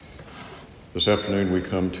This afternoon we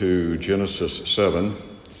come to Genesis 7,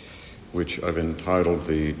 which I've entitled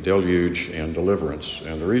the Deluge and Deliverance.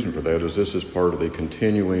 And the reason for that is this is part of the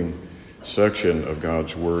continuing section of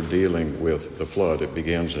God's Word dealing with the flood. It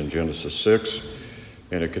begins in Genesis 6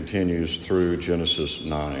 and it continues through Genesis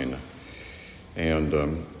 9.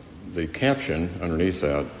 And the caption underneath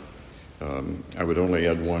that, I would only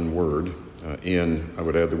add one word. I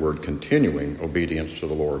would add the word continuing obedience to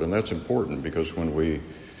the Lord. And that's important because when we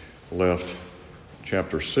left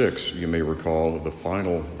chapter 6, you may recall the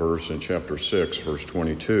final verse in chapter 6, verse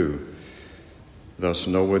 22. Thus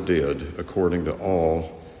Noah did according to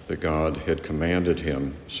all that God had commanded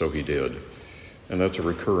him, so he did. And that's a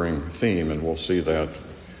recurring theme, and we'll see that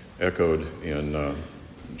echoed in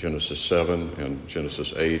Genesis 7 and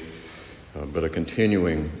Genesis 8, but a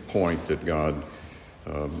continuing point that God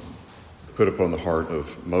put upon the heart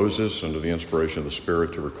of Moses under the inspiration of the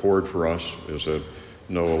Spirit to record for us is that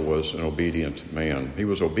Noah was an obedient man. He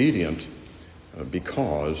was obedient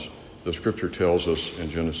because the Scripture tells us in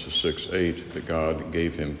Genesis 6:8 that God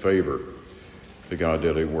gave him favor, that God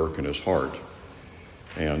did a work in his heart.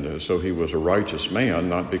 And so he was a righteous man,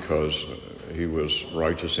 not because he was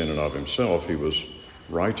righteous in and of himself. He was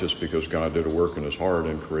righteous because God did a work in his heart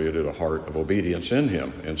and created a heart of obedience in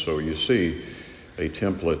him. And so you see a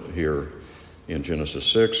template here in Genesis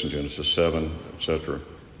 6 and Genesis 7, etc.,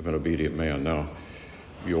 of an obedient man. Now,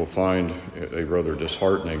 you'll find a rather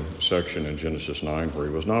disheartening section in Genesis 9 where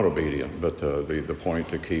he was not obedient, but the point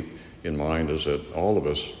to keep in mind is that all of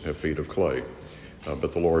us have feet of clay,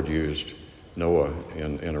 but the Lord used Noah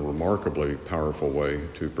in a remarkably powerful way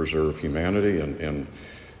to preserve humanity and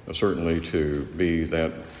certainly to be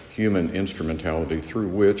that human instrumentality through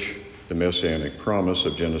which the messianic promise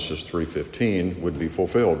of Genesis 3:15 would be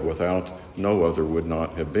fulfilled. Without Noah, there would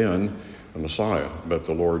not have been a Messiah, but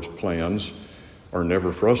the Lord's plans are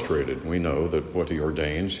never frustrated. We know that what he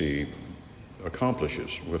ordains, he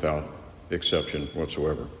accomplishes without exception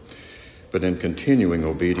whatsoever. But in continuing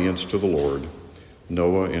obedience to the Lord,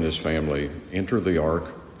 Noah and his family enter the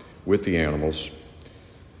ark with the animals,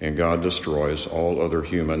 and God destroys all other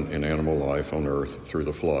human and animal life on earth through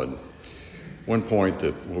the flood. One point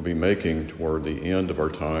that we'll be making toward the end of our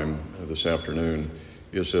time this afternoon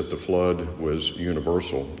is that the flood was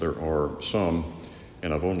universal. There are some,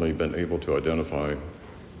 and I've only been able to identify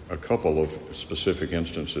a couple of specific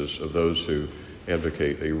instances of those who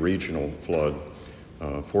advocate a regional flood.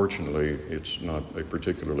 Fortunately, it's not a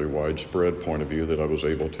particularly widespread point of view that I was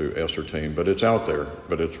able to ascertain, but it's out there.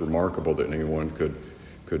 But it's remarkable that anyone could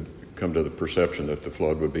come to the perception that the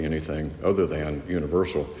flood would be anything other than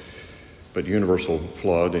universal. But universal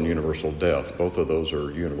flood and universal death, both of those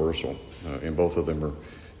are universal, and both of them are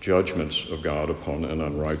judgments of God upon an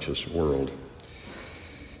unrighteous world.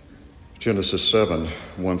 Genesis 7,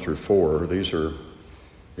 1 through 4, these are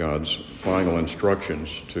God's final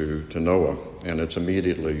instructions to Noah, and it's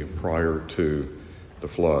immediately prior to the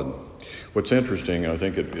flood. What's interesting, I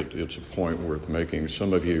think it's a point worth making.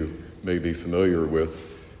 Some of you may be familiar with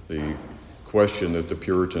the question that the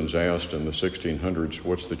Puritans asked in the 1600s,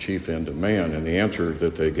 what's the chief end of man? And the answer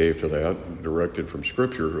that they gave to that, directed from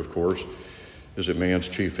Scripture, of course, is that man's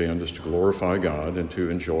chief end is to glorify God and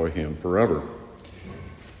to enjoy him forever.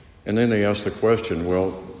 And then they asked the question,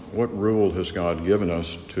 well, what rule has God given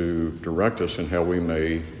us to direct us in how we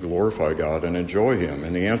may glorify God and enjoy him?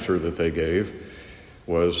 And the answer that they gave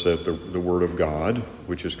was that the Word of God,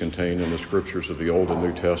 which is contained in the Scriptures of the Old and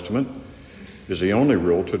New Testament, is the only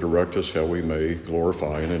rule to direct us how we may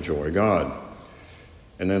glorify and enjoy God.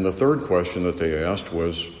 And then the third question that they asked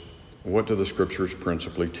was, what do the Scriptures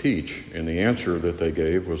principally teach? And the answer that they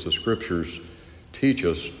gave was the Scriptures teach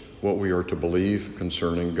us what we are to believe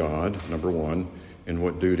concerning God, number one, and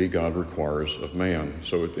what duty God requires of man.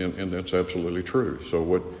 So, and that's absolutely true. So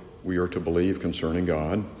what we are to believe concerning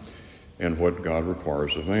God and what God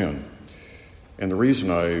requires of man. And the reason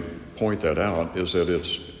I point that out is that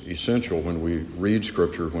it's essential when we read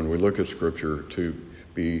Scripture, when we look at Scripture, to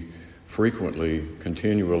be frequently,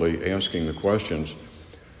 continually asking the questions,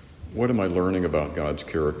 what am I learning about God's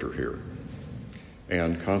character here?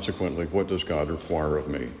 And consequently, what does God require of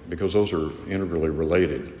me? Because those are integrally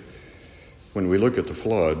related. When we look at the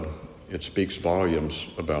flood, it speaks volumes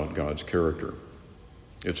about God's character.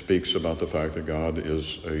 It speaks about the fact that God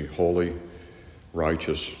is a holy,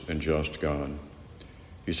 righteous, and just God.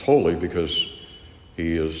 He's holy because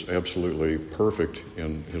he is absolutely perfect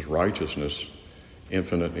in his righteousness,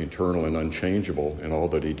 infinite, eternal, and unchangeable in all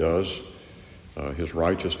that he does. His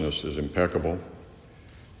righteousness is impeccable.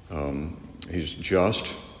 He's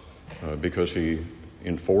just because he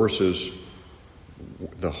enforces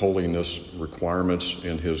the holiness requirements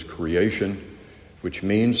in his creation, which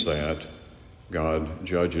means that God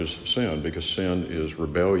judges sin, because sin is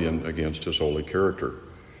rebellion against his holy character.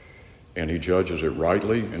 And he judges it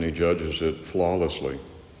rightly, and he judges it flawlessly.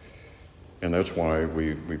 And that's why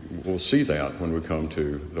we will see that when we come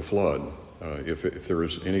to the flood. If there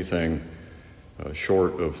is anything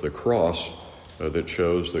short of the cross that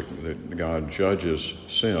shows that God judges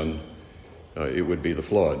sin, it would be the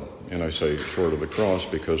flood. And I say short of the cross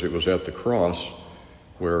because it was at the cross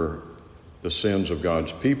where the sins of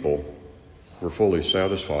God's people were fully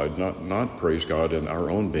satisfied, not praise God, in our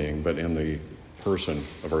own being, but in the person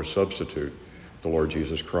of our substitute, the Lord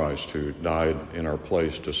Jesus Christ, who died in our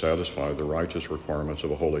place to satisfy the righteous requirements of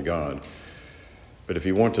a holy God. But if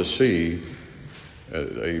you want to see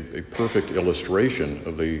a perfect illustration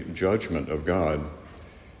of the judgment of God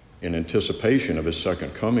in anticipation of his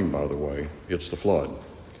second coming, by the way, it's the flood.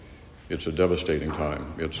 It's a devastating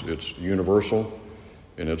time. It's universal,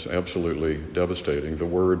 and it's absolutely devastating. The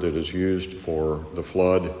word that is used for the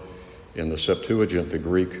flood in the Septuagint, the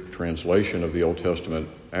Greek translation of the Old Testament,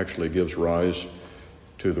 actually gives rise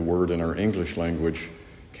to the word in our English language,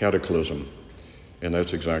 cataclysm. And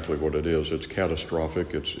that's exactly what it is. It's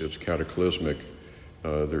catastrophic, it's cataclysmic.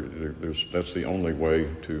 That's the only way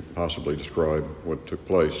to possibly describe what took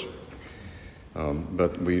place.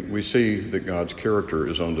 But we see that God's character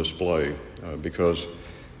is on display because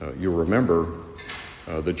you'll remember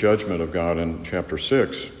the judgment of God in chapter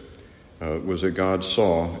 6 was that God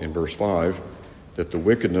saw, in verse 5, that the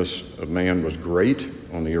wickedness of man was great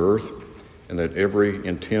on the earth, and that every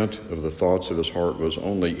intent of the thoughts of his heart was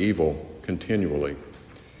only evil continually.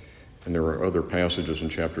 And there are other passages in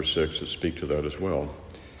chapter 6 that speak to that as well.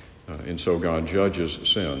 And so God judges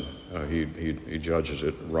sin. He judges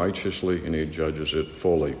it righteously, and he judges it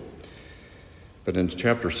fully. But in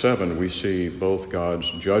chapter 7, we see both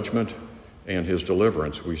God's judgment and his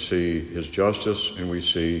deliverance. We see his justice and we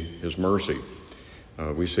see his mercy.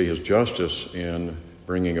 We see his justice in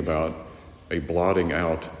bringing about a blotting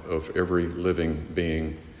out of every living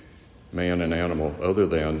being, man and animal, other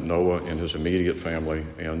than Noah and his immediate family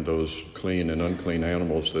and those clean and unclean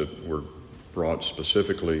animals that were brought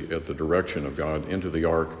specifically at the direction of God into the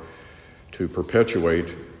ark to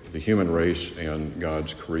perpetuate the human race and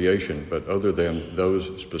God's creation. But other than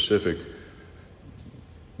those specific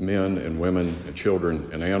men and women and children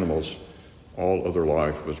and animals, all other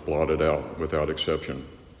life was blotted out without exception.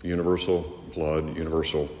 Universal blood,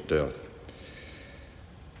 universal death.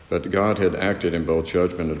 But God had acted in both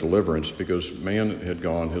judgment and deliverance because man had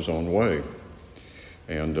gone his own way.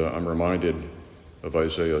 And I'm reminded of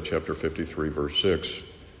Isaiah chapter 53, verse 6.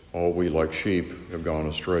 All we like sheep have gone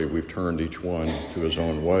astray. We've turned each one to his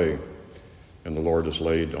own way. And the Lord has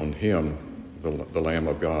laid on him, the Lamb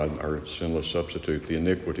of God, our sinless substitute, the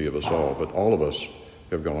iniquity of us all. But all of us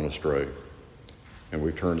have gone astray. And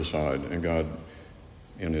we've turned aside. And God,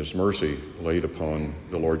 in his mercy, laid upon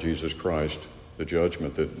the Lord Jesus Christ the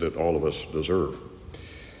judgment that all of us deserve.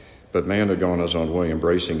 But man had gone his own way,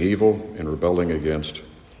 embracing evil and rebelling against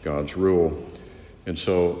God's rule. And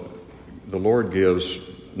so the Lord gives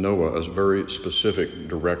Noah a very specific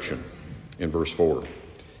direction in verse 4.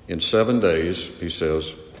 In 7 days, he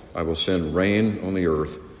says, I will send rain on the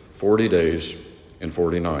earth 40 days and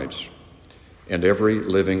 40 nights. And every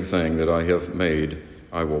living thing that I have made,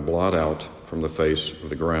 I will blot out from the face of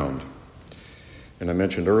the ground. And I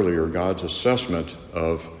mentioned earlier, God's assessment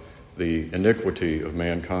of the iniquity of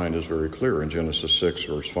mankind is very clear in Genesis 6,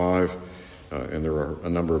 verse 5, and there are a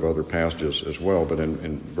number of other passages as well. But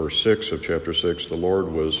in verse 6 of chapter 6, the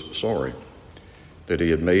Lord was sorry that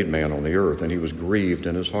he had made man on the earth, and he was grieved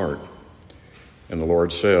in his heart. And the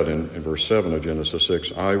Lord said in verse 7 of Genesis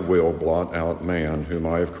 6, I will blot out man, whom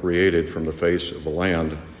I have created from the face of the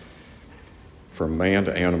land, from man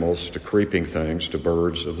to animals, to creeping things, to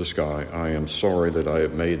birds of the sky. I am sorry that I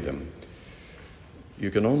have made them. You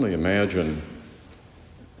can only imagine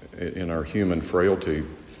in our human frailty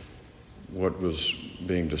what was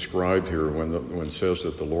being described here when it says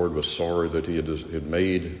that the Lord was sorry that he had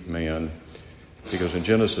made man. Because in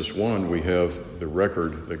Genesis 1, we have the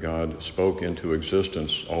record that God spoke into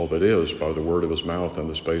existence all that is by the word of his mouth in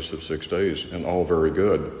the space of 6 days, and all very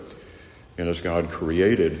good. And as God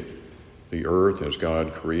created the earth, as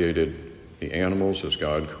God created the animals, as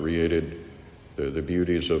God created the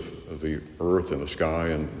beauties of the earth and the sky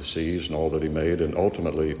and the seas and all that he made, and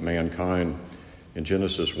ultimately mankind, in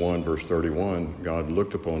Genesis 1, verse 31, God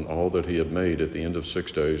looked upon all that he had made at the end of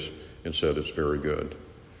 6 days and said, it's very good.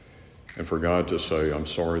 And for God to say, I'm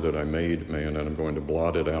sorry that I made man, and I'm going to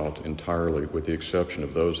blot it out entirely with the exception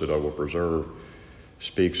of those that I will preserve,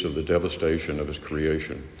 speaks of the devastation of his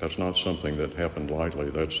creation. That's not something that happened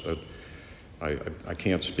lightly. I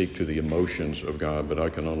can't speak to the emotions of God, but I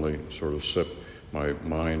can only sort of set my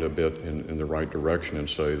mind a bit in the right direction and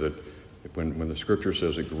say that when the Scripture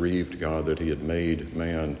says it grieved God that he had made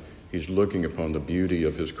man, he's looking upon the beauty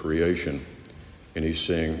of his creation, and he's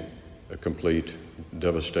seeing a complete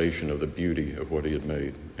devastation of the beauty of what he had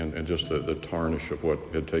made, and just the tarnish of what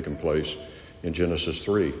had taken place in Genesis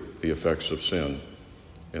 3, the effects of sin,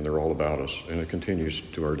 and they're all about us, and it continues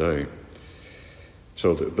to our day.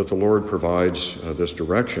 But the Lord provides this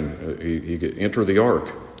direction. He enter the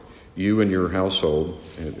ark, you and your household,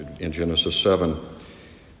 in Genesis 7.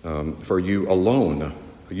 For you alone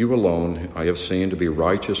I have seen to be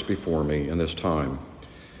righteous before me in this time.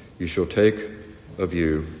 You shall take of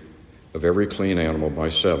you of every clean animal by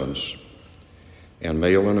sevens, and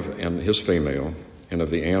male and his female, and of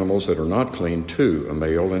the animals that are not clean, 2, a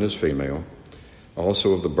male and his female,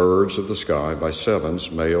 also of the birds of the sky by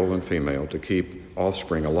sevens, male and female, to keep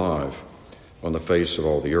offspring alive on the face of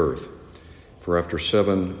all the earth. For after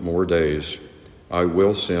 7 more days I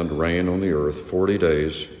will send rain on the earth 40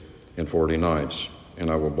 days and 40 nights,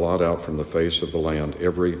 and I will blot out from the face of the land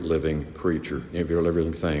every living creature, every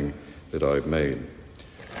living thing that I have made.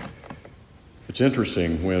 It's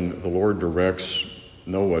interesting when the Lord directs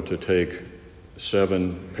Noah to take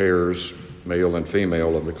 7 pairs, male and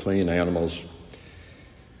female, of the clean animals.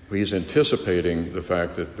 He's anticipating the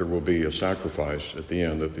fact that there will be a sacrifice at the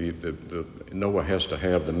end, that Noah has to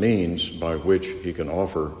have the means by which he can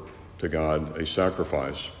offer to God a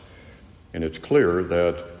sacrifice. And it's clear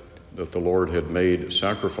that the Lord had made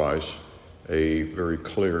sacrifice a very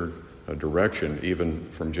clear direction, even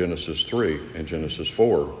from Genesis 3 and Genesis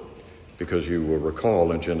 4, because you will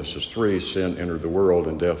recall in Genesis 3, sin entered the world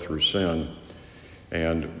and death through sin.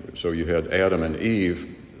 And so you had Adam and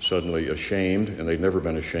Eve suddenly ashamed, and they'd never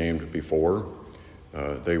been ashamed before.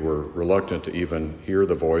 They were reluctant to even hear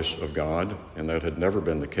the voice of God, and that had never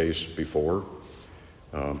been the case before,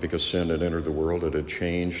 because sin had entered the world. It had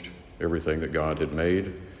changed everything that God had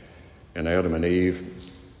made. And Adam and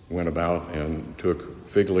Eve went about and took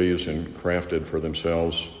fig leaves and crafted for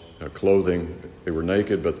themselves clothing. They were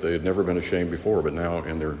naked, but they had never been ashamed before, but now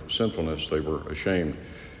in their sinfulness they were ashamed.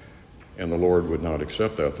 And the Lord would not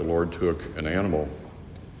accept that. The Lord took an animal,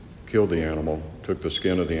 killed the animal, took the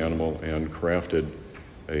skin of the animal, and crafted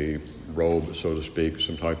a robe, so to speak,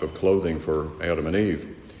 some type of clothing for Adam and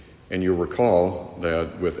Eve. And you recall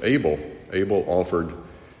that with Abel offered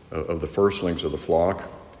of the firstlings of the flock,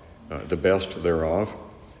 the best thereof,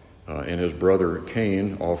 and his brother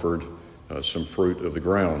Cain offered some fruit of the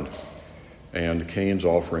ground. And Cain's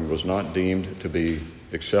offering was not deemed to be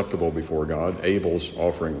acceptable before God. Abel's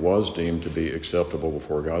offering was deemed to be acceptable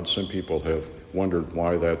before God. Some people have wondered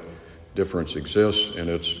why that difference exists, and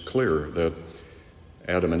it's clear that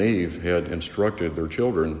Adam and Eve had instructed their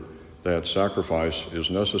children that sacrifice is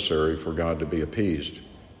necessary for God to be appeased,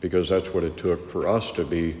 because that's what it took for us to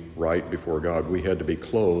be right before God. We had to be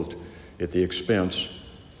clothed at the expense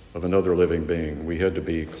of another living being. We had to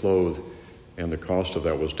be clothed, and the cost of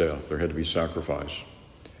that was death. There had to be sacrifice.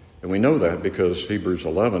 And we know that because Hebrews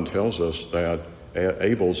 11 tells us that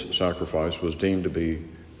Abel's sacrifice was deemed to be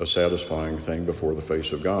a satisfying thing before the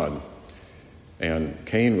face of God. And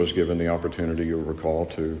Cain was given the opportunity, you'll recall,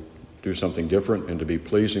 to do something different and to be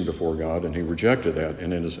pleasing before God, and he rejected that.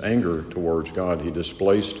 And in his anger towards God, he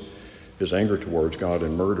displaced his anger towards God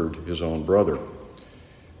and murdered his own brother.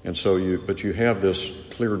 And so you have this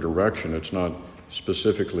clear direction. It's not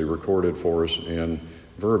specifically recorded for us in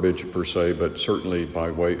verbiage per se, but certainly by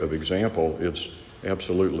way of example, it's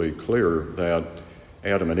absolutely clear that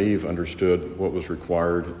Adam and Eve understood what was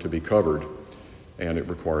required to be covered, and it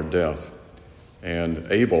required death. And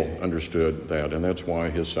Abel understood that, and that's why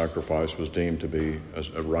his sacrifice was deemed to be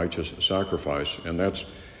a righteous sacrifice. And that's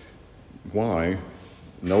why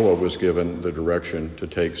Noah was given the direction to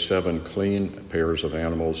take 7 clean pairs of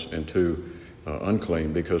animals and 2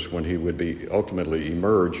 unclean, because when he would be ultimately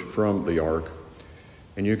emerge from the ark,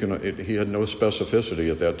 and he had no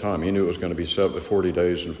specificity at that time. He knew it was going to be 40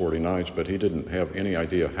 days and 40 nights, but he didn't have any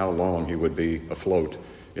idea how long he would be afloat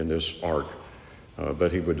in this ark.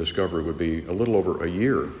 But he would discover it would be a little over a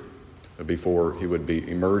year before he would be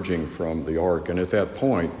emerging from the ark. And at that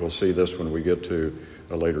point, we'll see this when we get to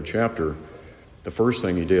a later chapter, the first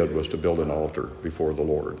thing he did was to build an altar before the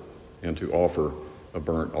Lord and to offer a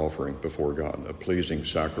burnt offering before God, a pleasing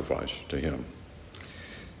sacrifice to him.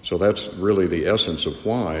 So that's really the essence of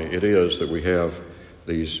why it is that we have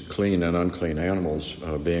these clean and unclean animals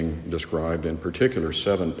being described, in particular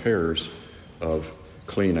 7 pairs of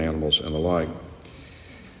clean animals and the like.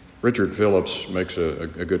 Richard Phillips makes a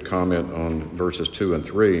good comment on verses 2 and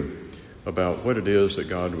 3 about what it is that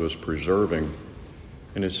God was preserving.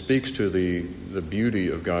 And it speaks to the beauty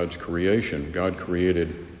of God's creation. God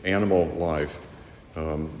created animal life,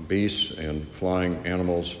 beasts and flying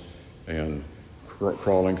animals and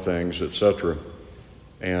crawling things, etc.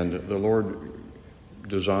 And the Lord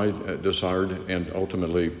desired and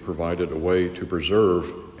ultimately provided a way to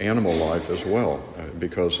preserve animal life as well,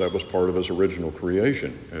 because that was part of his original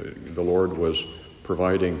creation. The Lord was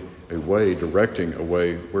providing a way, directing a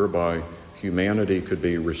way whereby humanity could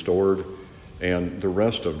be restored and the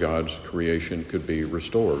rest of God's creation could be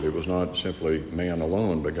restored. It was not simply man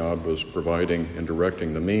alone, but God was providing and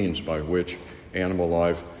directing the means by which animal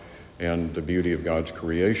life and the beauty of God's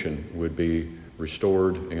creation would be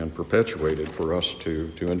restored and perpetuated for us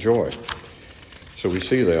to enjoy. So we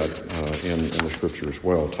see that in the Scripture as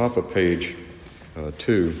well. Top of page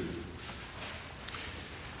 2.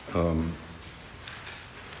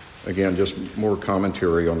 Again, just more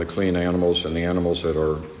commentary on the clean animals and the animals that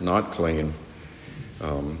are not clean.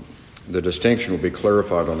 The distinction will be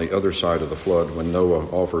clarified on the other side of the flood when Noah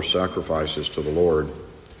offers sacrifices to the Lord.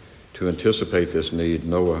 To anticipate this need,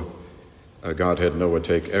 God had Noah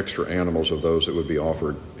take extra animals of those that would be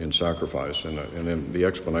offered in sacrifice. And then the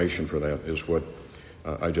explanation for that is what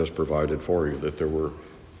I just provided for you, that there were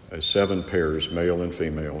 7 pairs, male and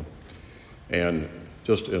female. And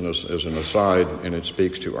just as an aside, and it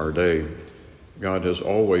speaks to our day, God has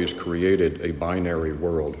always created a binary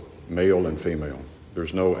world, male and female.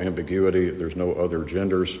 There's no ambiguity. There's no other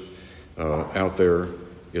genders out there.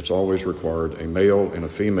 It's always required a male and a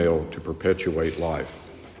female to perpetuate life.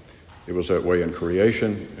 It was that way in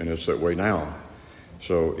creation, and it's that way now.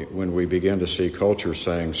 So when we begin to see culture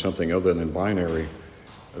saying something other than binary,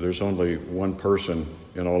 there's only one person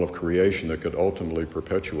in all of creation that could ultimately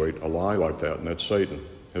perpetuate a lie like that, and that's Satan.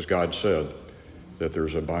 Has God said that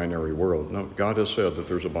there's a binary world? No, God has said that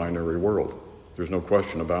there's a binary world. There's no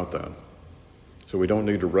question about that. So we don't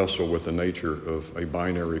need to wrestle with the nature of a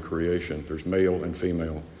binary creation. There's male and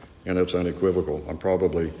female, and it's unequivocal. I'm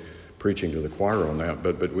probably preaching to the choir on that,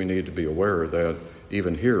 but we need to be aware that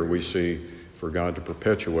even here we see for God to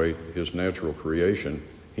perpetuate his natural creation,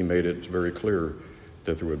 he made it very clear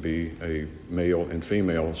that there would be a male and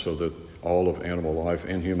female so that all of animal life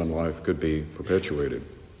and human life could be perpetuated.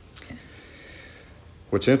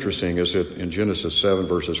 What's interesting is that in Genesis 7,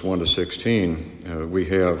 verses 1 to 16, we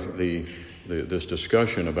have this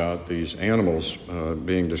discussion about these animals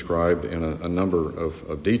being described in a number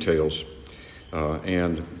of details.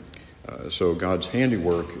 So God's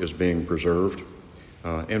handiwork is being preserved.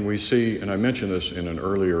 And we see, and I mentioned this in an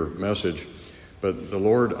earlier message, but the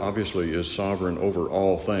Lord obviously is sovereign over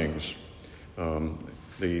all things.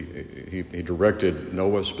 He directed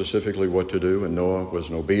Noah specifically what to do, and Noah was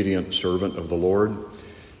an obedient servant of the Lord.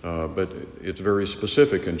 But it's very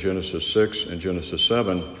specific in Genesis 6 and Genesis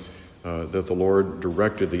 7 that the Lord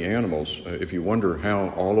directed the animals. If you wonder how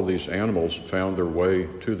all of these animals found their way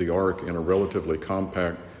to the ark in a relatively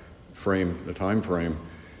compact time frame,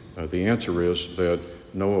 the answer is that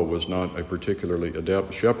Noah was not a particularly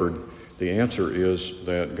adept shepherd. The answer is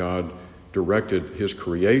that God directed his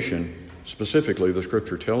creation. Specifically, the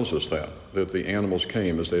Scripture tells us that the animals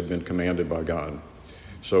came as they'd been commanded by God.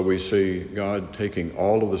 So we see God taking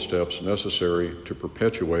all of the steps necessary to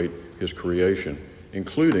perpetuate his creation,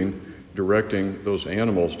 including directing those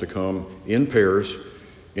animals to come in pairs,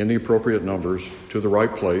 in the appropriate numbers, to the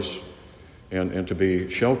right place, and to be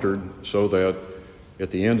sheltered so that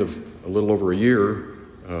at the end of a little over a year,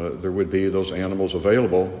 there would be those animals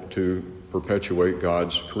available to perpetuate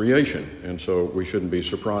God's creation. And so we shouldn't be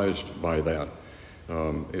surprised by that.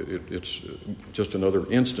 It's just another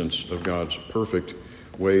instance of God's perfect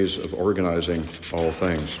ways of organizing all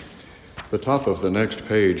things. The top of the next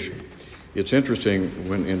page, it's interesting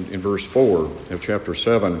when in verse 4 of chapter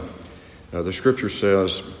 7, the Scripture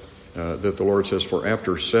says that the Lord says, "For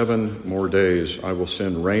after 7 more days I will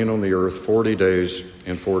send rain on the earth 40 days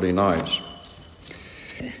and 40 nights."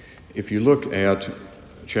 If you look at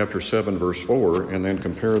chapter 7, verse 4, and then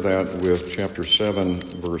compare that with chapter 7,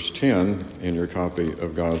 verse 10 in your copy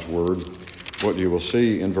of God's Word, what you will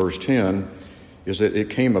see in verse 10 is that it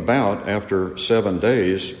came about after 7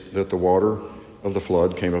 days that the water of the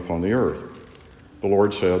flood came upon the earth. The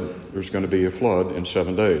Lord said there's going to be a flood in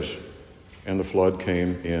 7 days. And the flood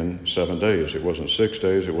came in 7 days. It wasn't 6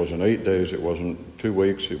 days, it wasn't 8 days, it wasn't 2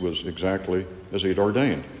 weeks, it was exactly as he'd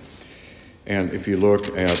ordained. And if you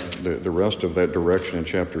look at the rest of that direction in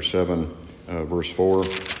chapter 7, verse 4,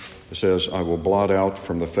 it says, "I will blot out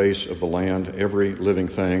from the face of the land every living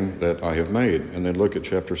thing that I have made." And then look at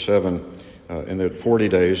chapter 7, and that 40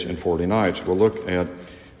 days and 40 nights. We'll look at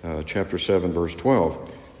chapter 7, verse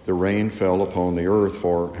 12. The rain fell upon the earth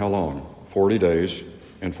for how long? 40 days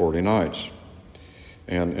and 40 nights.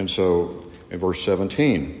 And so in verse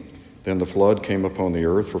 17, then the flood came upon the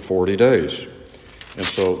earth for 40 days. And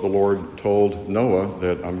so the Lord told Noah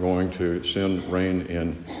that I'm going to send rain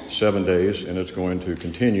in 7 days, and it's going to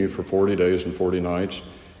continue for 40 days and 40 nights.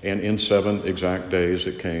 And in 7 exact days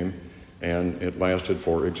it came, and it lasted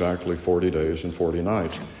for exactly 40 days and 40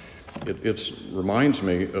 nights. It reminds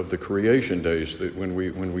me of the creation days, that when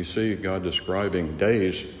we see God describing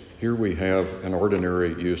days, here we have an ordinary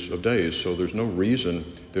use of days. So there's no reason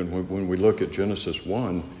that when we look at Genesis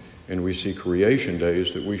 1 and we see creation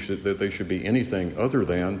days that they should be anything other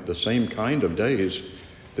than the same kind of days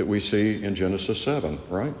that we see in Genesis 7,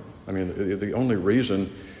 right? I mean, the only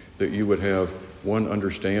reason that you would have one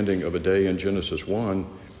understanding of a day in Genesis 1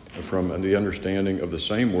 from the understanding of the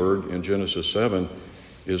same word in Genesis 7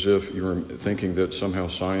 is if you're thinking that somehow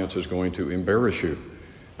science is going to embarrass you.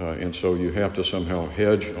 And so you have to somehow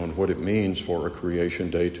hedge on what it means for a creation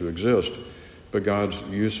day to exist. But God's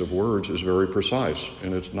use of words is very precise,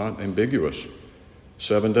 and it's not ambiguous.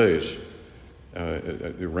 7 days,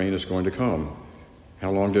 the rain is going to come.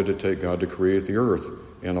 How long did it take God to create the earth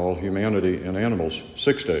and all humanity and animals?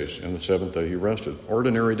 6 days, and the 7th day he rested.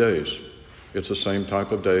 Ordinary days. It's the same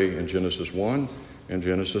type of day in Genesis 1 and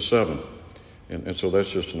Genesis 7. And so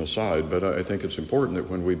that's just an aside, but I think it's important that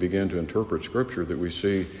when we begin to interpret Scripture that we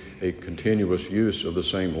see a continuous use of the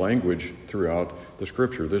same language throughout the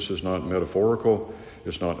Scripture. This is not metaphorical,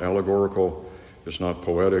 it's not allegorical, it's not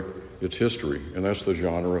poetic, it's history, and that's the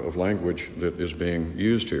genre of language that is being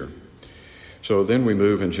used here. So then we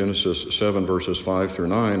move in Genesis 7, verses 5 through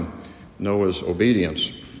 9, Noah's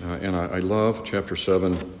obedience. And I love chapter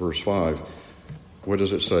 7, verse 5. What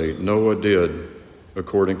does it say? Noah did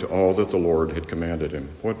according to all that the Lord had commanded him.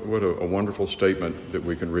 What a wonderful statement that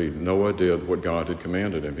we can read. Noah did what God had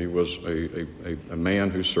commanded him. He was a man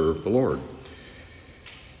who served the Lord.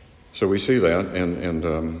 So we see that, and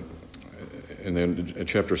then in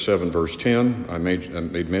chapter 7, verse 10, I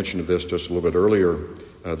made mention of this just a little bit earlier.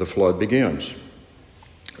 The flood begins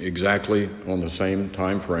exactly on the same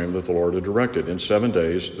time frame that the Lord had directed. In 7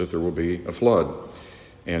 days that there will be a flood.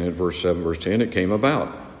 And in verse 7, verse 10, it came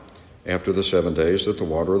about after the 7 days that the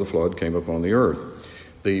water of the flood came upon the earth.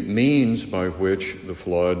 The means by which the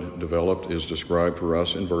flood developed is described for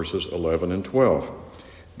us in verses 11 and 12.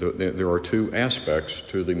 There are 2 aspects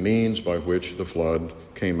to the means by which the flood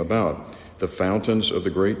came about: the fountains of the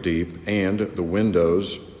great deep and the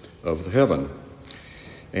windows of the heaven.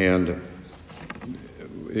 And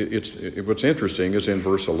what's interesting is in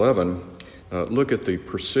verse 11, look at the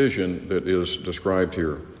precision that is described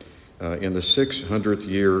here. In the 600th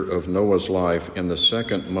year of Noah's life, in the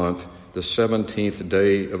 2nd month, the 17th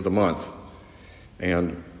day of the month.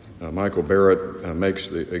 And Michael Barrett makes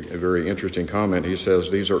a very interesting comment. He says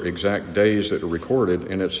these are exact days that are recorded,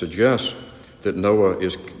 and it suggests that Noah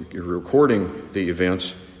is recording the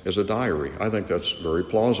events as a diary. I think that's very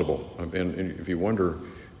plausible. And if you wonder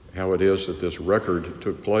how it is that this record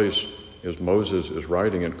took place as Moses is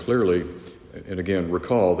writing it clearly, and again,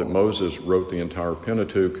 recall that Moses wrote the entire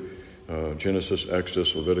Pentateuch, Genesis,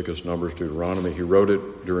 Exodus, Leviticus, Numbers, Deuteronomy. He wrote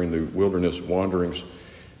it during the wilderness wanderings,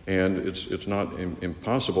 and it's not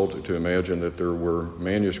impossible to imagine that there were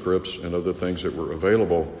manuscripts and other things that were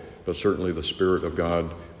available, but certainly the Spirit of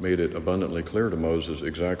God made it abundantly clear to Moses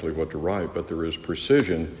exactly what to write. But there is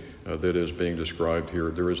precision that is being described here.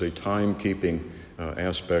 There is a timekeeping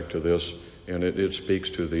aspect to this, and it speaks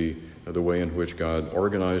to the way in which God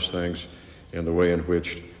organized things and the way in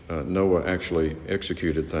which Noah actually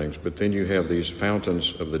executed things. But then you have these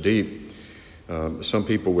fountains of the deep. Some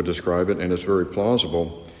people would describe it, and it's very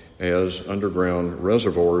plausible, as underground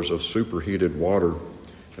reservoirs of superheated water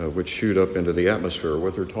which shoot up into the atmosphere.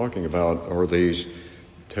 What they're talking about are these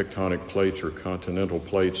tectonic plates or continental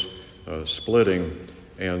plates splitting,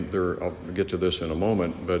 and I'll get to this in a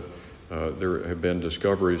moment, but there have been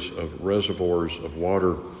discoveries of reservoirs of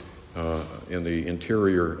water in the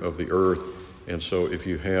interior of the earth. And so if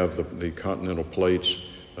you have the continental plates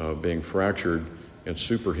being fractured and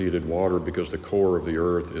superheated water because the core of the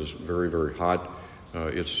earth is very, very hot,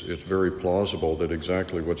 it's very plausible that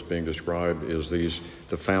exactly what's being described is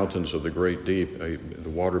the fountains of the great deep, the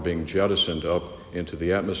water being jettisoned up into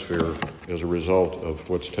the atmosphere as a result of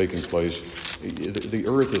what's taking place. The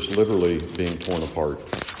earth is literally being torn apart.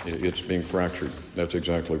 It's being fractured. That's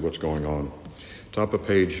exactly what's going on. Top of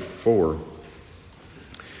page 4.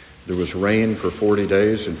 There was rain for 40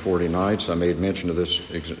 days and 40 nights. I made mention of this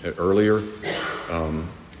earlier,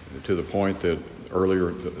 to the point that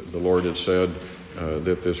Earlier, the Lord had said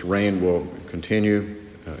that this rain will continue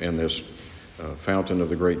in this fountain of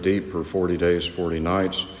the great deep for 40 days, 40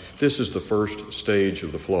 nights. This is the first stage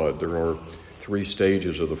of the flood. There are 3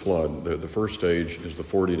 stages of the flood. The first stage is the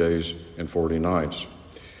 40 days and 40 nights.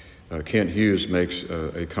 Kent Hughes makes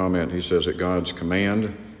a comment. He says, at God's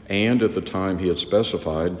command and at the time he had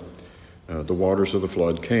specified, the waters of the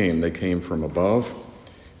flood came. They came from above.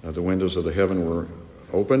 The windows of the heaven were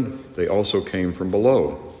open. They also came from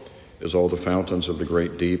below, as all the fountains of the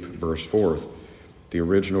great deep burst forth. The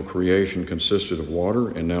original creation consisted of water,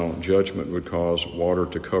 and now judgment would cause water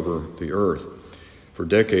to cover the earth. For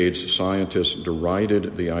decades, scientists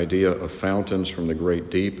derided the idea of fountains from the great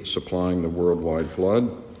deep supplying the worldwide flood.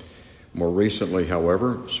 More recently,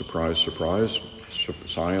 however, surprise, surprise,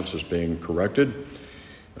 science is being corrected.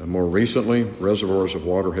 More recently, reservoirs of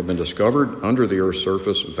water have been discovered under the Earth's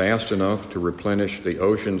surface vast enough to replenish the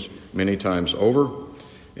oceans many times over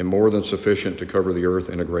and more than sufficient to cover the Earth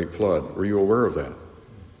in a great flood. Were you aware of that?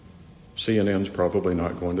 CNN's probably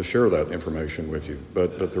not going to share that information with you,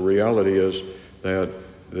 but the reality is that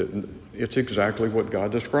it's exactly what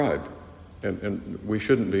God described, and we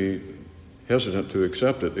shouldn't be hesitant to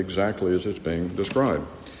accept it exactly as it's being described.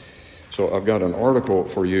 So I've got an article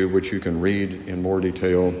for you which you can read in more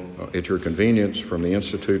detail at your convenience from the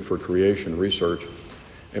Institute for Creation Research.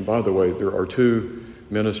 And by the way, there are 2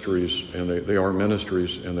 ministries, and they are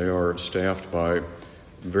ministries, and they are staffed by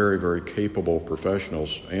very, very capable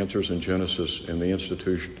professionals. Answers in Genesis and the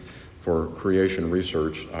Institute for Creation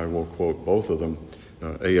Research. I will quote both of them,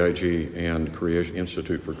 AIG and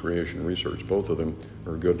Institute for Creation Research. Both of them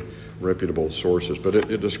are good, reputable sources. But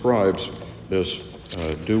it describes this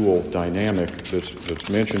dual dynamic that's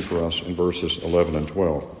mentioned for us in verses 11 and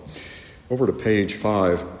 12. Over to page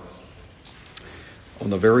 5. On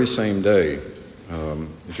the very same day,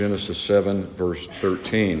 Genesis 7, verse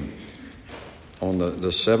 13, on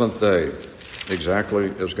the seventh day,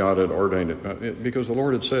 exactly as God had ordained it, because the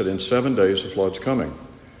Lord had said, in 7 days the flood's coming.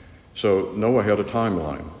 So Noah had a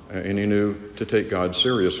timeline, and he knew to take God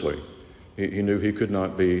seriously. He knew he could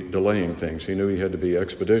not be delaying things. He knew he had to be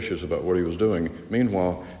expeditious about what he was doing.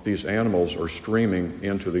 Meanwhile, these animals are streaming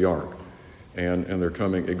into the ark, and they're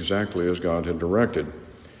coming exactly as God had directed.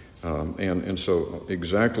 And so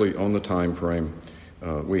exactly on the time frame,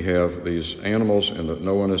 we have these animals and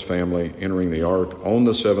Noah and his family entering the ark on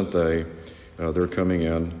the 7th day. They're coming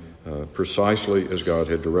in precisely as God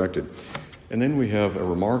had directed. And then we have a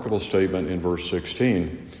remarkable statement in verse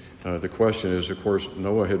 16. The question is, of course,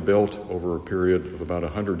 Noah had built over a period of about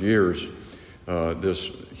 100 years this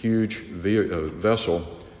huge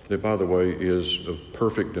vessel that, by the way, is of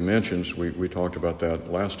perfect dimensions. We talked about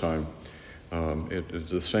that last time. It is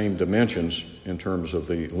the same dimensions in terms of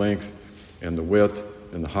the length and the width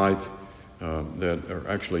and the height that are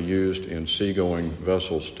actually used in seagoing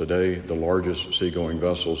vessels today, the largest seagoing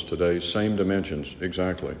vessels today. Same dimensions,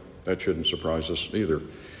 exactly. That shouldn't surprise us either.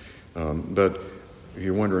 But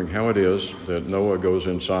you're wondering how it is that Noah goes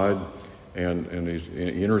inside and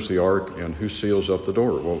he enters the ark, and who seals up the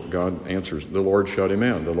door? Well, God answers, the Lord shut him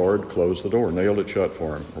in. The Lord closed the door, nailed it shut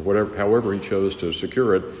for him, or whatever. However he chose to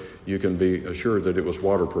secure it, you can be assured that it was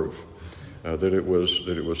waterproof, that it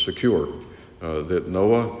was secure, that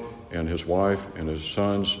Noah and his wife and his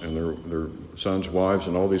sons and their sons' wives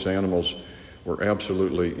and all these animals were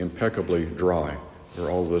absolutely impeccably dry for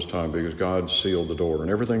all of this time because God sealed the door. And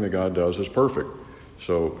everything that God does is perfect.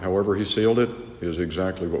 So however he sealed it is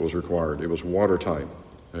exactly what was required. It was watertight.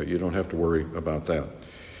 You don't have to worry about that.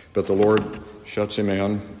 But the Lord shuts him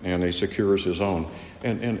in and he secures his own.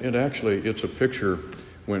 And actually it's a picture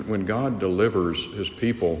when God delivers his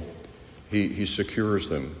people, he secures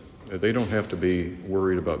them. They don't have to be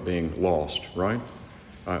worried about being lost, right?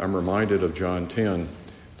 I'm reminded of John 10.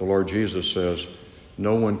 The Lord Jesus says,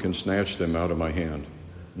 no one can snatch them out of my hand.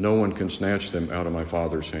 No one can snatch them out of my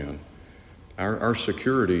Father's hand. Our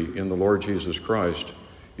security in the Lord Jesus Christ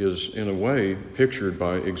is in a way pictured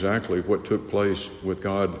by exactly what took place with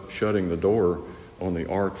God shutting the door on the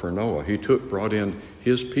ark for Noah. He brought in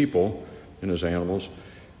his people and his animals,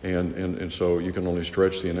 and so you can only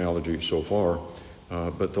stretch the analogy so far.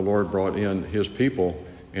 But the Lord brought in his people,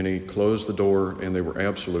 and he closed the door, and they were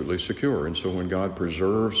absolutely secure. And so when God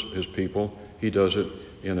preserves his people, he does it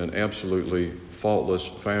in an absolutely faultless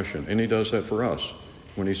fashion. And he does that for us.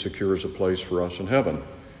 When he secures a place for us in heaven,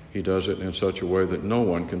 he does it in such a way that no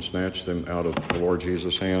one can snatch them out of the Lord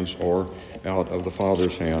Jesus' hands or out of the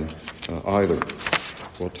Father's hand either.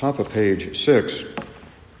 Well, top of page 6,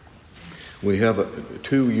 we have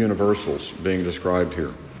 2 universals being described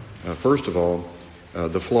here. First of all,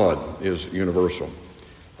 the flood is universal.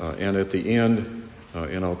 And at the end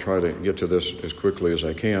and I'll try to get to this as quickly as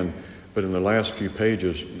I can. But in the last few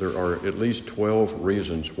pages, there are at least 12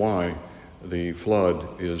 reasons why the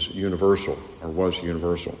flood is universal, or was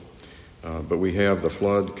universal. But we have the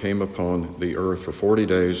flood came upon the earth for 40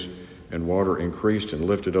 days, and water increased and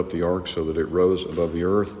lifted up the ark so that it rose above the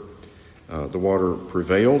earth. The water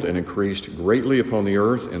prevailed and increased greatly upon the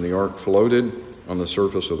earth, and the ark floated on the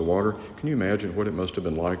surface of the water. Can you imagine what it must have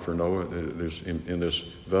been like for Noah in this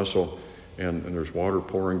vessel? And there's water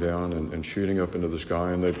pouring down and shooting up into the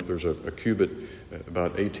sky, and there's a cubit,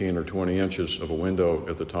 about 18 or 20 inches of a window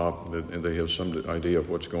at the top, and they have some idea of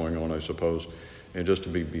what's going on, I suppose. And just to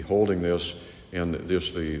be beholding this, and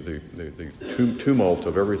this the tumult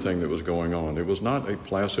of everything that was going on. It was not a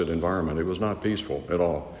placid environment. It was not peaceful at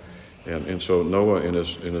all. And so Noah and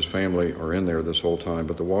his family are in there this whole time.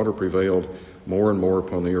 But the water prevailed more and more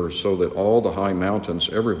upon the earth, so that all the high mountains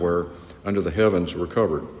everywhere under the heavens were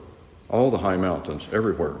covered. All the high mountains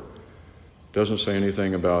everywhere. It doesn't say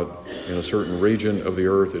anything about in a certain region of the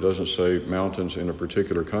earth. It doesn't say mountains in a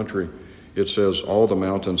particular country. It says all the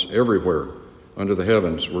mountains everywhere under the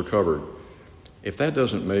heavens were covered. If that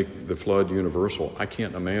doesn't make the flood universal, I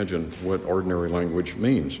can't imagine what ordinary language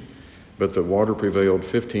means. But the water prevailed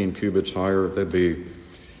 15 cubits higher. That'd be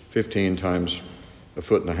 15 times a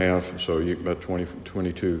foot and a half, so about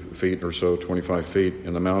 22 feet or so, 25 feet,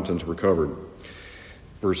 and the mountains were covered.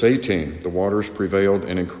 Verse 18, the waters prevailed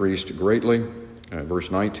and increased greatly.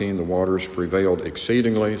 Verse 19, the waters prevailed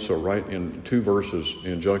exceedingly. So right in two verses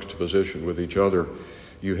in juxtaposition with each other,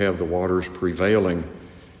 you have the waters prevailing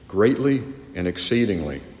greatly and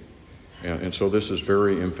exceedingly. And so this is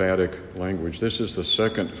very emphatic language. This is the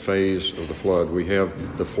second phase of the flood. We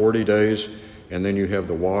have the 40 days, and then you have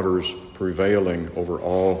the waters prevailing over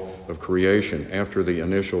all of creation after the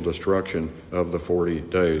initial destruction of the 40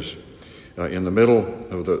 days. In the middle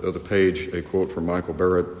of the page, a quote from Michael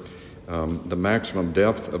Barrett, the maximum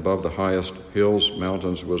depth above the highest hills,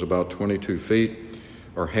 mountains, was about 22 feet,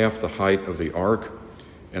 or half the height of the ark,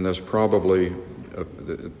 and that's probably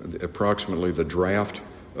approximately the draft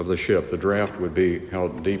of the ship. The draft would be how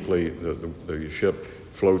deeply the ship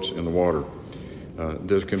floats in the water.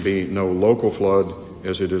 There can be no local flood,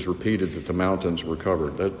 as it is repeated that the mountains were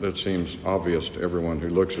covered. That seems obvious to everyone who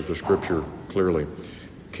looks at the scripture clearly.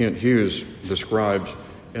 Kent Hughes describes,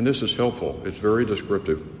 and this is helpful, it's very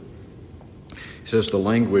descriptive. He says the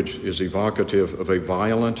language is evocative of a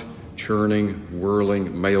violent, churning,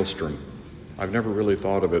 whirling maelstrom. I've never really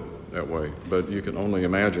thought of it that way, but you can only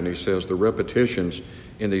imagine. He says the repetitions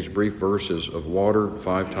in these brief verses of water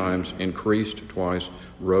 5 times, increased twice,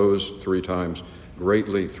 rose 3 times,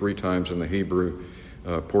 greatly 3 times in the Hebrew,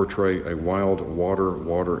 portray a wild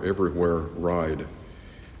water everywhere ride.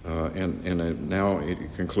 And now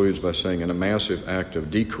it concludes by saying, in a massive act of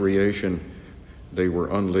decreation, they were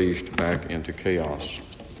unleashed back into chaos.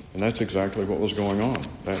 And that's exactly what was going on.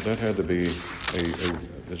 That had to be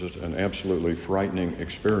an absolutely frightening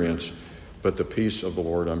experience. But the peace of the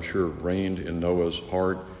Lord, I'm sure, reigned in Noah's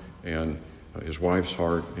heart and his wife's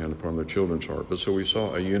heart and upon their children's heart. But so we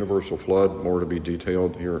saw a universal flood, more to be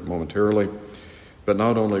detailed here momentarily. But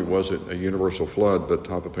not only was it a universal flood, but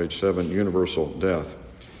top of page 7, universal death.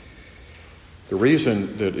 The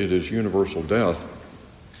reason that it is universal death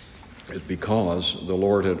is because the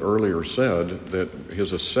Lord had earlier said that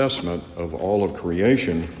his assessment of all of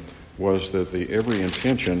creation was that every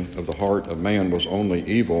intention of the heart of man was only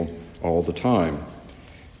evil all the time.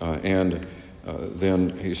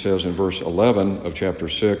 Then he says in verse 11 of chapter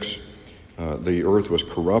 6, the earth was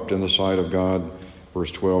corrupt in the sight of God.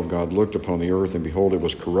 Verse 12, God looked upon the earth, and behold, it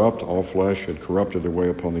was corrupt. All flesh had corrupted their way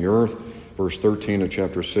upon the earth. Verse 13 of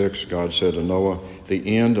chapter 6, God said to Noah,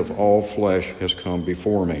 the end of all flesh has come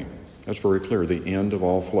before me. That's very clear. The end of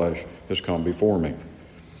all flesh has come before me.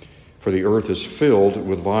 For the earth is filled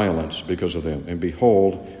with violence because of them. And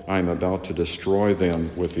behold, I am about to destroy them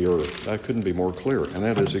with the earth. That couldn't be more clear. And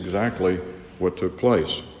that is exactly what took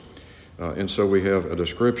place. And so we have a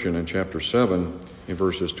description in chapter 7 in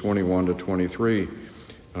verses 21 to 23.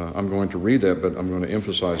 I'm going to read that, but I'm going to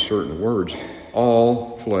emphasize certain words.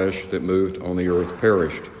 All flesh that moved on the earth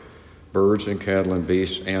perished. Birds and cattle and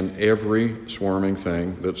beasts and every swarming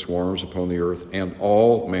thing that swarms upon the earth, and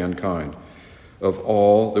all mankind, of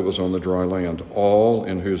all that was on the dry land, all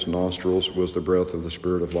in whose nostrils was the breath of the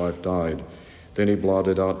Spirit of life died. Then he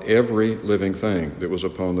blotted out every living thing that was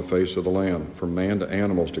upon the face of the land, from man to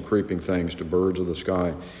animals to creeping things to birds of the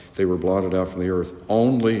sky. They were blotted out from the earth.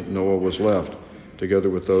 Only Noah was left, together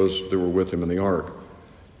with those that were with him in the ark.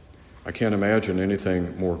 I can't imagine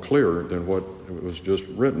anything more clear than what was just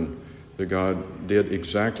written, that God did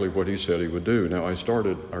exactly what he said he would do. Now, I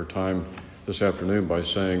started our time this afternoon by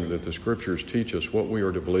saying that the Scriptures teach us what we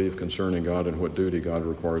are to believe concerning God and what duty God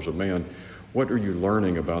requires of man. What are you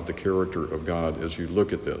learning about the character of God as you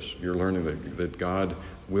look at this? You're learning that God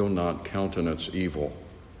will not countenance evil.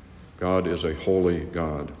 God is a holy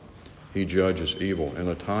God. He judges evil. And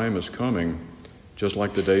a time is coming, just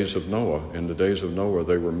like the days of Noah. In the days of Noah,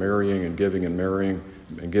 they were marrying and giving in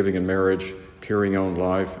marriage, carrying on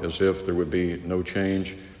life as if there would be no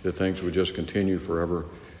change, that things would just continue forever.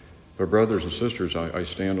 But brothers and sisters, I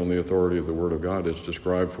stand on the authority of the Word of God. It's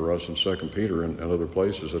described for us in 2 Peter and other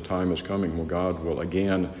places. A time is coming when God will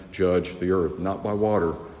again judge the earth, not by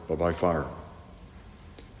water, but by fire.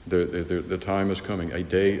 The time is coming. A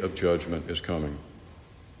day of judgment is coming,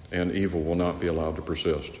 and evil will not be allowed to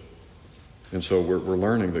persist. And so we're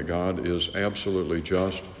learning that God is absolutely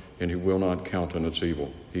just, and He will not countenance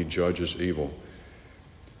evil. He judges evil.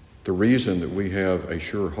 The reason that we have a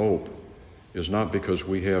sure hope is not because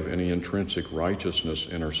we have any intrinsic righteousness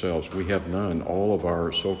in ourselves. We have none. All of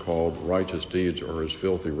our so-called righteous deeds are as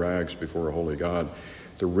filthy rags before a holy God.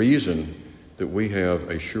 The reason that we have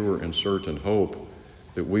a sure and certain hope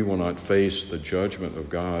that we will not face the judgment of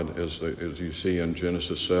God as you see in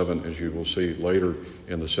Genesis 7, as you will see later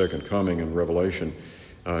in the second coming in Revelation,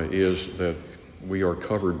 is that we are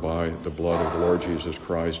covered by the blood of the Lord Jesus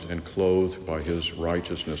Christ and clothed by His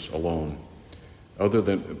righteousness alone.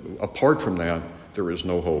 Apart from that, there is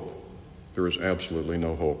no hope. There is absolutely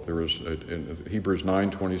no hope. There is, in Hebrews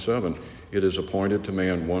 9:27, it is appointed to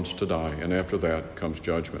man once to die, and after that comes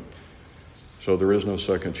judgment. So there is no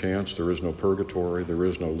second chance, there is no purgatory, there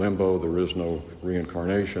is no limbo, there is no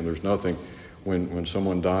reincarnation, there's nothing. When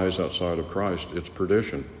someone dies outside of Christ, it's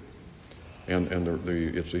perdition, and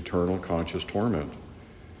it's eternal conscious torment.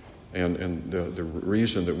 And the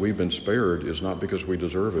reason that we've been spared is not because we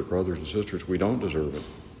deserve it, brothers and sisters. We don't deserve it.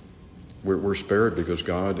 We're spared because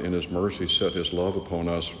God, in His mercy, set His love upon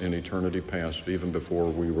us in eternity past, even before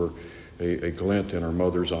we were a glint in our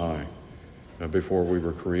mother's eye. Before we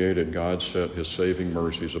were created, God set His saving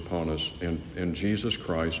mercies upon us, and Jesus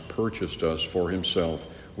Christ purchased us for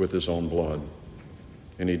Himself with His own blood.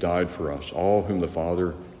 And He died for us. All whom the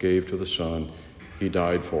Father gave to the Son, He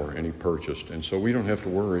died for, and He purchased. And so we don't have to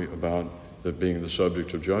worry about that being the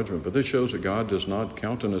subject of judgment. But this shows that God does not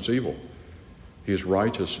countenance evil. He's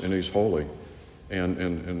righteous and He's holy.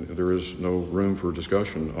 And there is no room for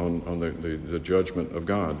discussion on the judgment of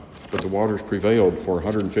God. But the waters prevailed for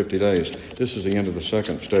 150 days. This is the end of the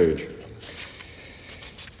second stage.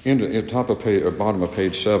 Bottom of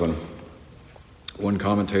page 7, one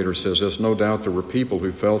commentator says this: no doubt there were people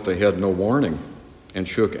who felt they had no warning and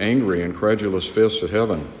shook angry, incredulous fists at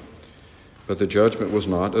heaven. But the judgment was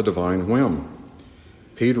not a divine whim.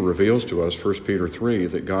 Peter reveals to us, 1 Peter 3,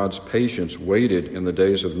 that God's patience waited in the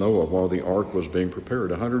days of Noah while the ark was being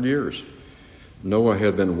prepared, 100 years. Noah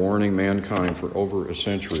had been warning mankind for over a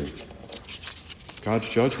century. God's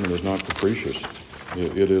judgment is not capricious.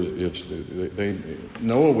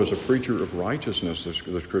 Noah was a preacher of righteousness,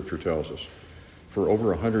 the Scripture tells us. For over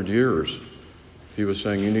 100 years, he was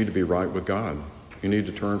saying, you need to be right with God. You need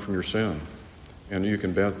to turn from your sin. And you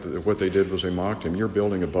can bet that what they did was they mocked him. You're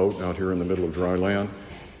building a boat out here in the middle of dry land.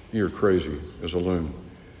 You're crazy as a loon.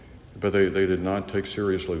 But they did not take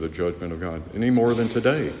seriously the judgment of God any more than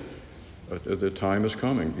today. The time is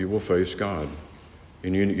coming. You will face God.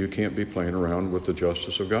 And you can't be playing around with the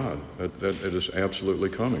justice of God. It is absolutely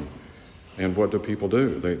coming. And what do people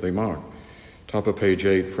do? They mock. Top of page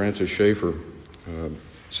 8, Francis Schaeffer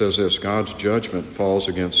says this: God's judgment falls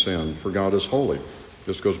against sin, for God is holy.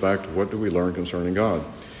 This goes back to what do we learn concerning God.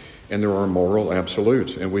 And there are moral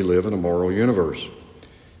absolutes, and we live in a moral universe.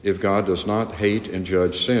 If God does not hate and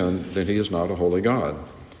judge sin, then He is not a holy God.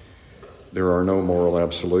 There are no moral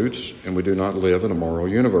absolutes, and we do not live in a moral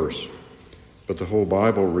universe. But the whole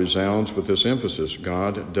Bible resounds with this emphasis: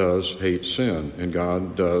 God does hate sin, and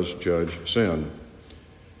God does judge sin.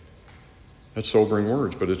 That's sobering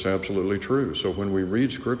words, but it's absolutely true. So when we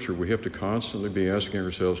read Scripture, we have to constantly be asking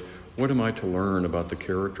ourselves, what am I to learn about the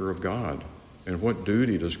character of God? And what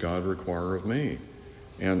duty does God require of me?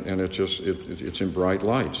 And it's in bright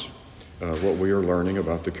lights, what we are learning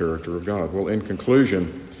about the character of God. Well, in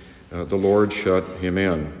conclusion, the Lord shut him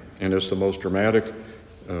in. And it's the most dramatic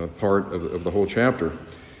part of the whole chapter.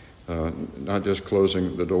 Not just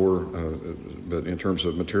closing the door, but in terms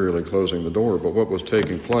of materially closing the door, but what was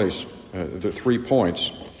taking place. The 3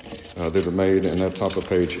 points that are made in that top of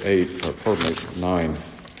page 9,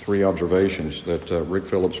 3 observations that Rick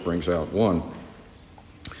Phillips brings out. 1,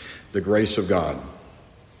 the grace of God.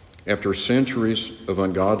 After centuries of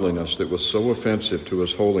ungodliness that was so offensive to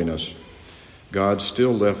His holiness, God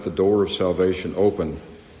still left the door of salvation open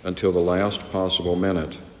until the last possible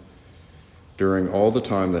minute. During all the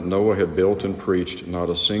time that Noah had built and preached, not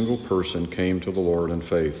a single person came to the Lord in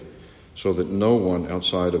faith, so that no one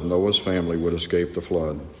outside of Noah's family would escape the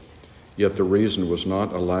flood. Yet the reason was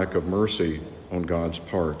not a lack of mercy on God's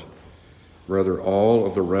part. Rather, all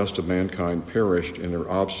of the rest of mankind perished in their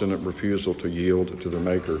obstinate refusal to yield to their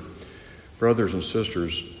Maker. Brothers and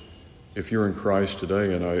sisters, if you're in Christ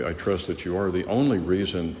today, and I trust that you are, the only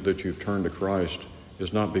reason that you've turned to Christ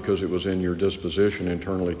is not because it was in your disposition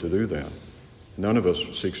internally to do that. None of us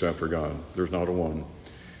seeks after God. There's not a one.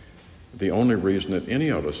 The only reason that any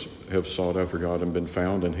of us have sought after God and been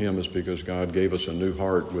found in Him is because God gave us a new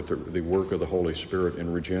heart with the work of the Holy Spirit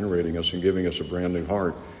in regenerating us and giving us a brand new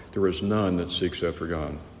heart. There is none that seeks after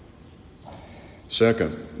God.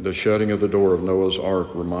 Second, the shutting of the door of Noah's ark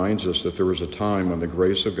reminds us that there is a time when the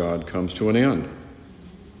grace of God comes to an end.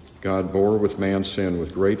 God bore with man's sin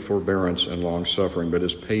with great forbearance and long-suffering, but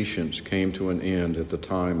His patience came to an end at the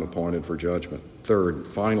time appointed for judgment. Third,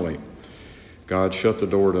 finally, God shut the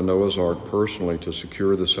door to Noah's ark personally to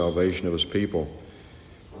secure the salvation of His people.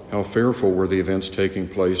 How fearful were the events taking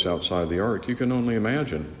place outside the ark? You can only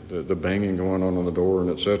imagine the banging going on the door and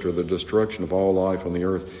etc., the destruction of all life on the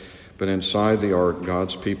earth. But inside the ark,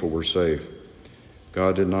 God's people were safe.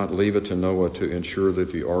 God did not leave it to Noah to ensure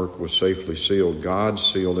that the ark was safely sealed. God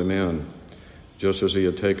sealed him in, just as He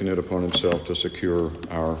had taken it upon Himself to secure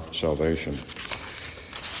our salvation.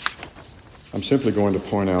 I'm simply going to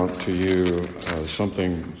point out to you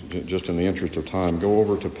something just in the interest of time. Go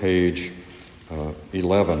over to page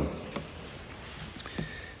 11.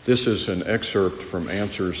 This is an excerpt from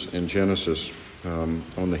Answers in Genesis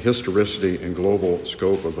on the historicity and global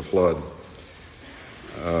scope of the flood.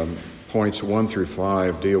 Points 1 through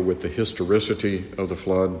 5 deal with the historicity of the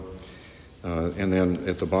flood. And then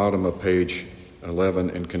at the bottom of page 11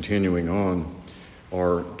 and continuing on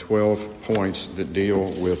are 12 points that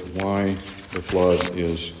deal with why the flood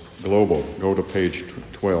is global. Go to page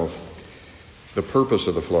 12. The purpose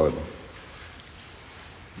of the flood.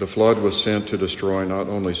 The flood was sent to destroy not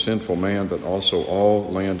only sinful man, but also all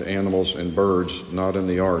land animals and birds not in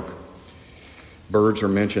the ark. Birds are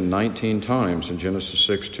mentioned 19 times in Genesis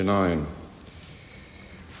 6 to 9.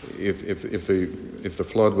 If the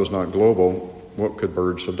flood was not global, what could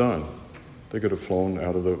birds have done? They could have flown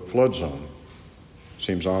out of the flood zone.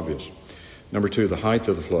 Seems obvious. Number 2, the height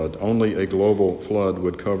of the flood. Only a global flood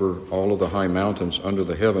would cover all of the high mountains under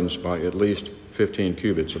the heavens by at least 15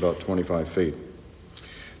 cubits, about 25 feet.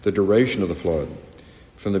 The duration of the flood.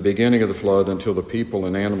 From the beginning of the flood until the people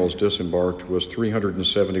and animals disembarked was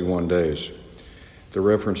 371 days. The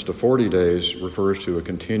reference to 40 days refers to a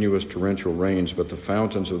continuous torrential rains, but the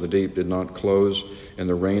fountains of the deep did not close and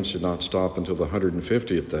the rains did not stop until the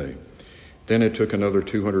 150th day. Then it took another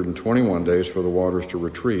 221 days for the waters to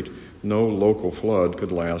retreat. No local flood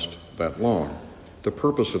could last that long. The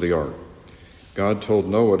purpose of the ark. God told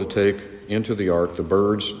Noah to take into the ark the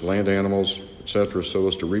birds, land animals, etc., so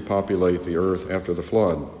as to repopulate the earth after the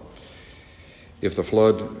flood. If the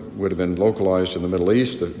flood would have been localized in the Middle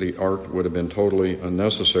East, the ark would have been totally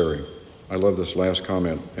unnecessary. I love this last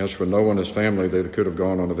comment. As for Noah and his family, they could have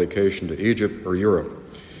gone on a vacation to Egypt or Europe.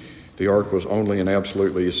 The ark was only and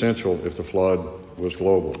absolutely essential if the flood was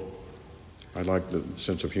global. I like the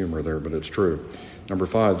sense of humor there, but it's true. Number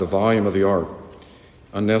 5, the volume of the ark.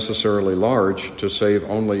 Unnecessarily large to save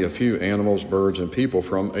only a few animals, birds, and people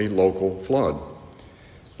from a local flood.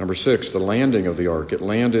 Number 6, the landing of the ark. It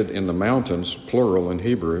landed in the mountains, plural in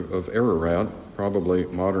Hebrew, of Ararat, probably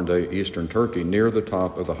modern-day eastern Turkey, near the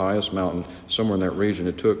top of the highest mountain, somewhere in that region.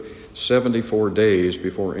 It took 74 days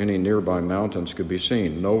before any nearby mountains could be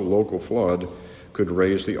seen. No local flood could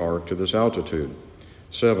raise the ark to this altitude.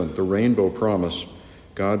 7, the rainbow promise.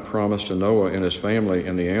 God promised to Noah and his family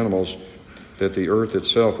and the animals that the earth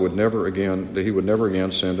itself would never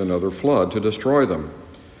again send another flood to destroy them.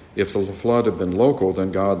 If the flood had been local,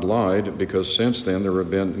 then God lied, because since then there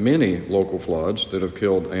have been many local floods that have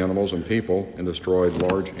killed animals and people and destroyed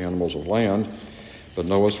large animals of land. But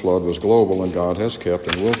Noah's flood was global, and God has kept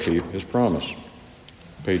and will keep His promise.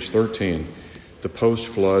 Page 13, the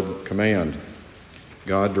post-flood command.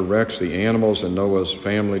 God directs the animals and Noah's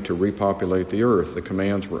family to repopulate the earth. The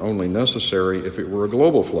commands were only necessary if it were a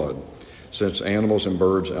global flood, since animals and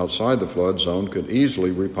birds outside the flood zone could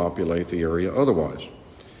easily repopulate the area otherwise.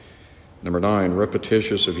 Number 9,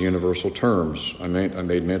 repetitious of universal terms. I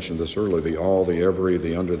made mention of this earlier, the all, the every,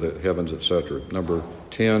 the under the heavens, etc. Number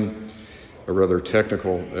 10, a rather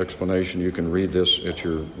technical explanation. You can read this at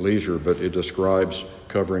your leisure, but it describes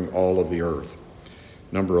covering all of the earth.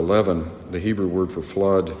 Number 11, the Hebrew word for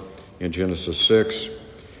flood in Genesis 6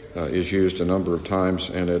 is used a number of times,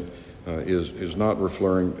 and it is not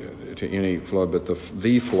referring to any flood, but the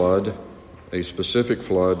flood, a specific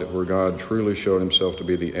flood where God truly showed himself to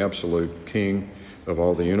be the absolute king of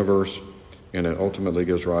all the universe, and it ultimately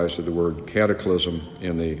gives rise to the word cataclysm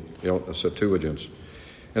in the Septuagint.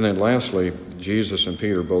 And then lastly, Jesus and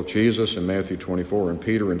Peter, both Jesus in Matthew 24 and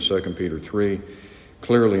Peter in 2 Peter 3,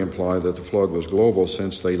 clearly imply that the flood was global,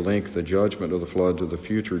 since they link the judgment of the flood to the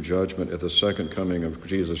future judgment at the second coming of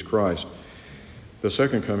Jesus Christ. The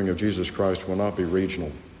second coming of Jesus Christ will not be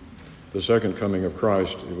regional. The second coming of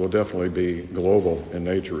Christ will definitely be global in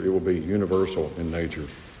nature. It will be universal in nature.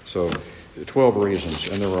 So 12 reasons,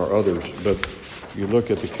 and there are others, but you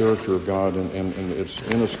look at the character of God, and it's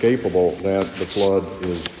inescapable that the flood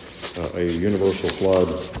is a universal flood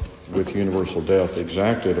with universal death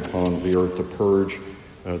exacted upon the earth to purge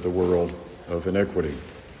the world of iniquity.